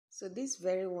So this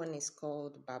very one is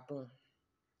called Baboon.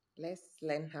 Let's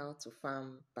learn how to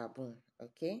farm baboon,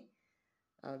 okay?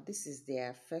 This is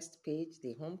their first page,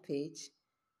 the home page.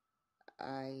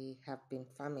 I have been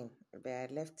farming, but I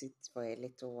left it for a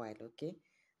little while, okay?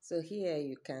 So here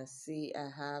you can see I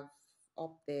have,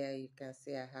 up there you can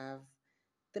see I have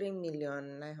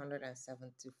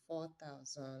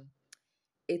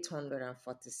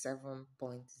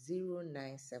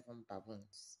 3,974,847.097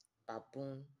 baboons,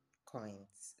 baboon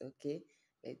coins, okay?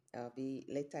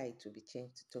 Later it will be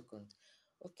changed to tokens,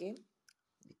 okay?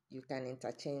 You can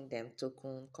interchange them,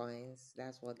 token coins,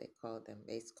 that's what they call them.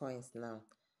 It's coins now.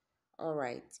 All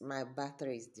right, my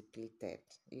battery is depleted.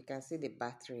 You can see the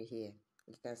battery here.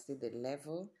 You can see the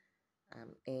level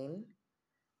I'm in.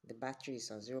 The battery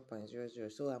is on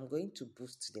 0.00, so I'm going to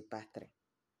boost the battery.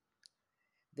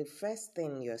 The first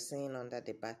thing you're seeing under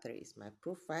the battery is my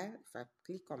profile. If I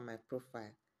click on my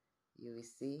profile, you will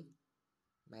see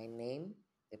my name,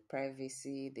 the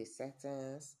privacy, the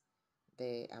settings,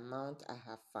 the amount I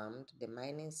have farmed. The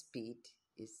mining speed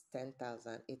is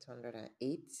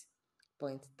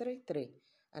 10,808.33,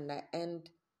 and I earned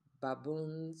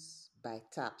baboons by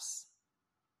taps,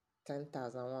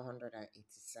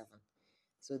 10,187.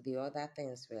 So the other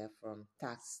things were from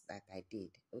tasks that I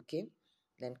did, okay?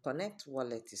 Then Connect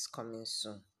Wallet is coming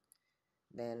soon.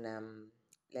 Then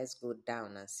let's go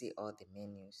down and see all the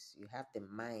menus. You have the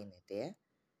mine there.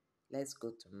 Let's go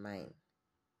to mine.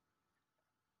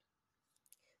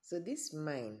 So this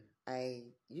mine,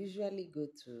 I usually go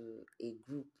to a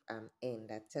group I'm in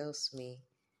that tells me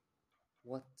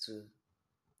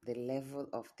the level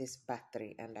of this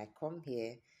battery, and I come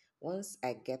here. Once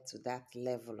I get to that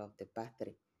level of the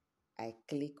battery, I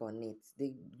click on it.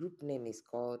 The group name is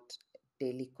called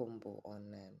Daily Combo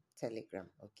on Telegram,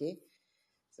 okay?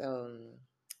 So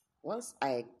once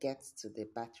I get to the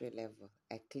battery level,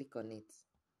 I click on it.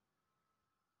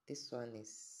 This one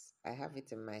is, I have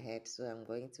it in my head, so I'm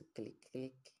going to click.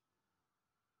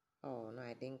 Oh, no,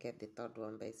 I didn't get the third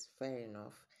one, but it's fair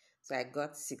enough. So I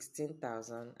got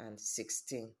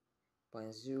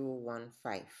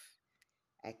 16,016.015.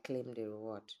 I claim the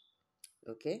reward,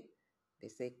 okay? They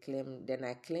say claim, then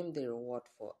I claim the reward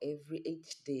for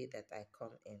each day that I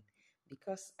come in.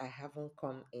 Because I haven't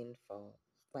come in for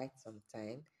quite some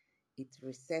time, it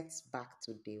resets back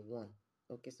to day one.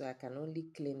 Okay, so I can only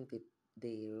claim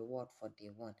the reward for day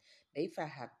one. But if I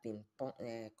have been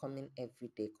coming every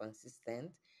day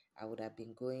consistent, I would have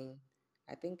been going,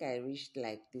 I think I reached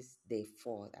like this day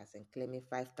 4, as in claiming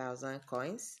 5,000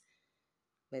 coins.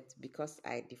 But because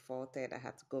I defaulted, I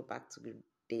had to go back to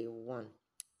day 1.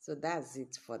 So that's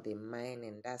it for the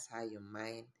mining. That's how you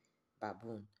mine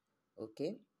baboon.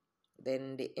 Okay.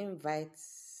 Then the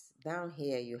invites, down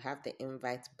here you have the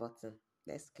invite button.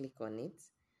 Let's click on it.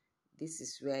 This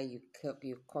is where you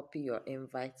copy your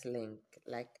invite link.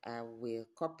 Like I will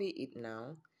copy it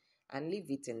now and leave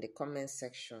it in the comment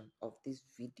section of this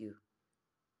video,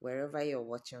 wherever you're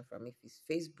watching from. If it's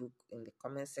Facebook, in the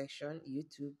comment section,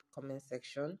 YouTube comment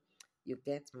section, you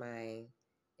get my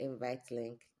invite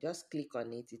link. Just click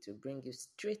on it. It will bring you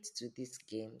straight to this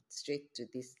game, straight to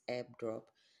this airdrop,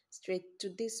 straight to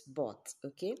this bot,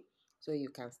 okay? So you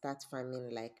can start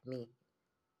farming like me.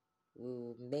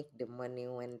 We'll make the money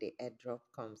when the airdrop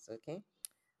comes, okay?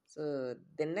 So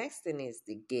the next thing is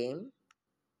the game.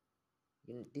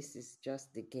 This is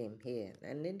just the game here,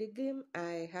 and in the game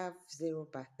I have 0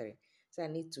 battery, so I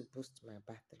need to boost my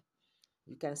battery.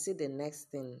 You can see the next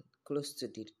thing close to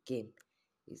the game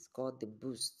is called the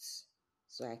boosts.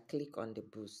 So I click on the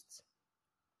boost.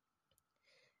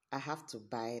 I have to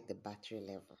buy the battery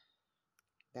level.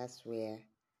 That's where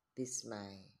this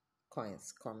my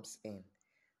coins comes in.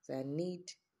 So I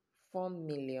need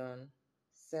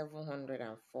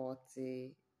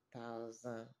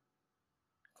 4,740,000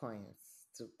 coins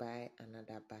to buy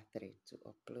another battery, to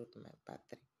upload my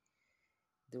battery.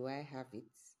 Do I have it?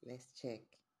 Let's check.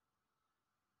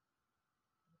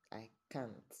 I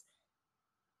can't.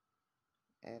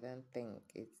 I don't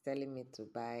think. It's telling me to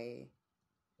buy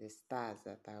the stars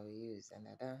that I will use, and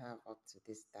I don't have up to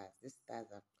these stars. These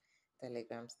stars are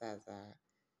Telegram stars,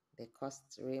 they cost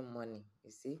real money.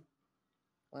 You see,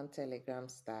 1 Telegram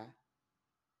star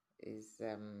is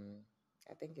I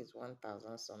think it's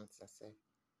 1,000 something. So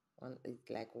it's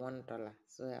like $1.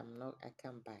 So I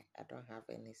can't buy. I don't have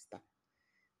any star.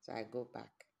 So I go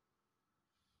back.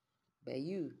 But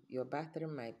your battery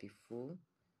might be full.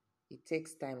 It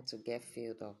takes time to get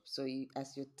filled up. So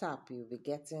as you tap, you'll be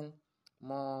getting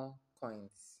more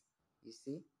coins. You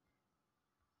see?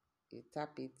 You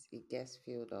tap it, it gets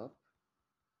filled up.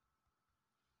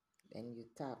 Then you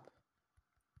tap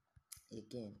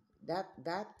again. That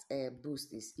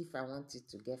boost is if I want it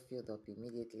to get filled up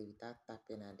immediately without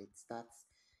tapping, and it starts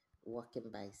working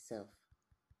by itself.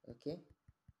 Okay,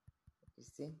 you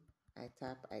see, I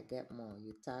tap, I get more.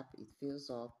 You tap, it fills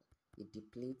up, it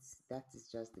depletes. That is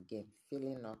just the game,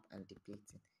 filling up and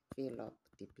depleting. Fill up,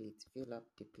 deplete, fill up,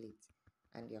 deplete,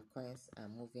 and your coins are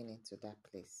moving into that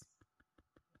place.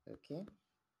 Okay,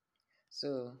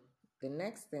 so the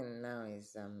next thing now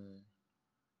is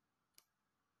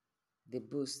the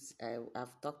boost.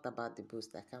 I've talked about the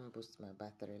boost. I can't boost my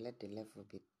battery. Let the level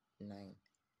be 9.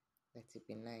 Let it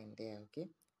be 9 there. Okay,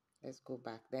 let's go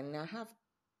back. Then I have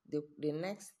the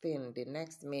next thing, the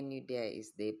next menu there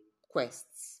is the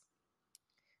quests.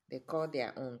 They call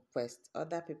their own quest.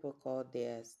 Other people call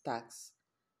theirs tax.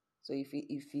 So if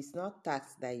it's not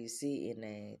tax that you see in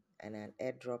an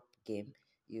airdrop game,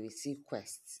 you will see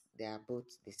quests. They are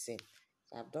both the same.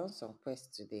 So I've done some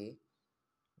quests today,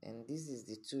 and this is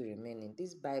the 2 remaining.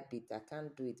 This Bybit, I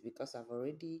can't do it because I've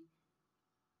already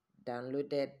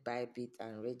downloaded Bybit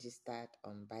and registered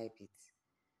on Bybit.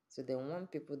 So they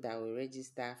want people that will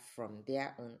register from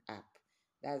their own app.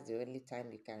 That's the only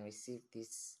time you can receive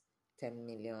this 10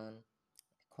 million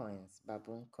coins,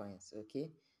 baboon coins.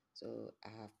 Okay, so I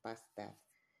have passed that.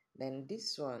 Then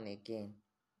this one again,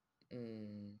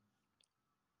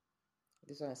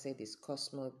 this one said is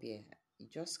Cosmo Beer. You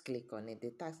just click on it.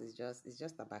 The task is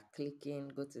just about clicking,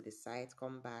 go to the site,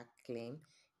 come back, claim,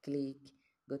 click,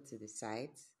 go to the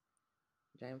site,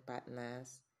 join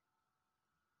partners,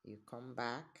 you come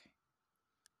back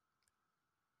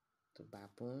to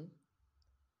Baboon,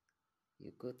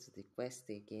 you go to the quest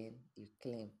again, you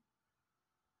claim.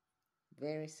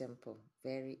 Very simple,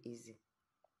 very easy.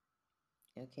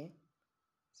 Okay,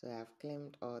 so I've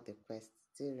claimed all the quests,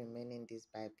 still remaining this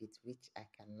Bybit, which I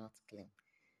cannot claim.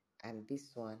 And this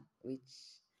one, which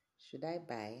should I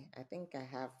buy? I think I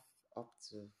have up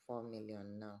to 4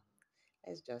 million now.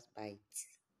 Let's just buy it.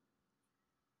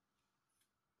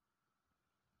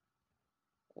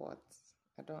 What?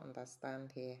 I don't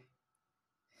understand here.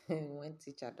 When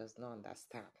teacher does not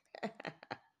understand.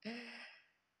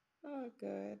 Oh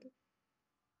God.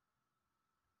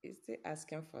 It's still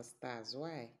asking for stars.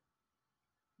 Why?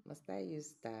 Must I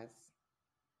use stars?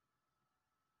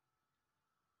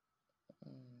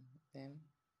 Then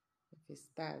if it's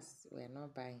stars, we're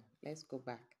not buying. Let's go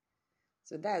back.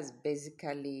 So that's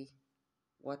basically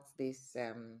what this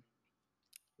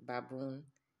baboon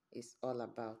is all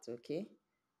about. Okay,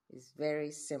 it's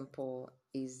very simple,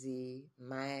 easy.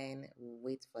 Mine, we'll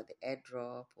wait for the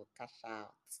airdrop, we'll cash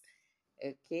out.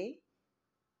 Okay,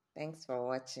 thanks for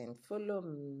watching. Follow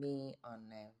me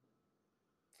on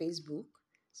Facebook,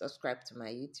 subscribe to my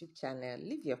YouTube channel,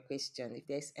 leave your question. If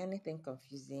there's anything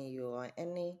confusing you or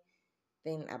anything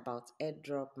about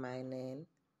airdrop mining,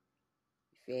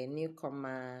 if you're a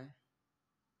newcomer,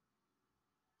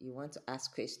 you want to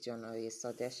ask question or a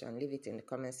suggestion, leave it in the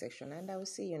comment section, and I will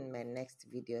see you in my next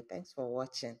video. Thanks for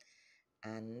watching,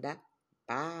 and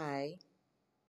bye.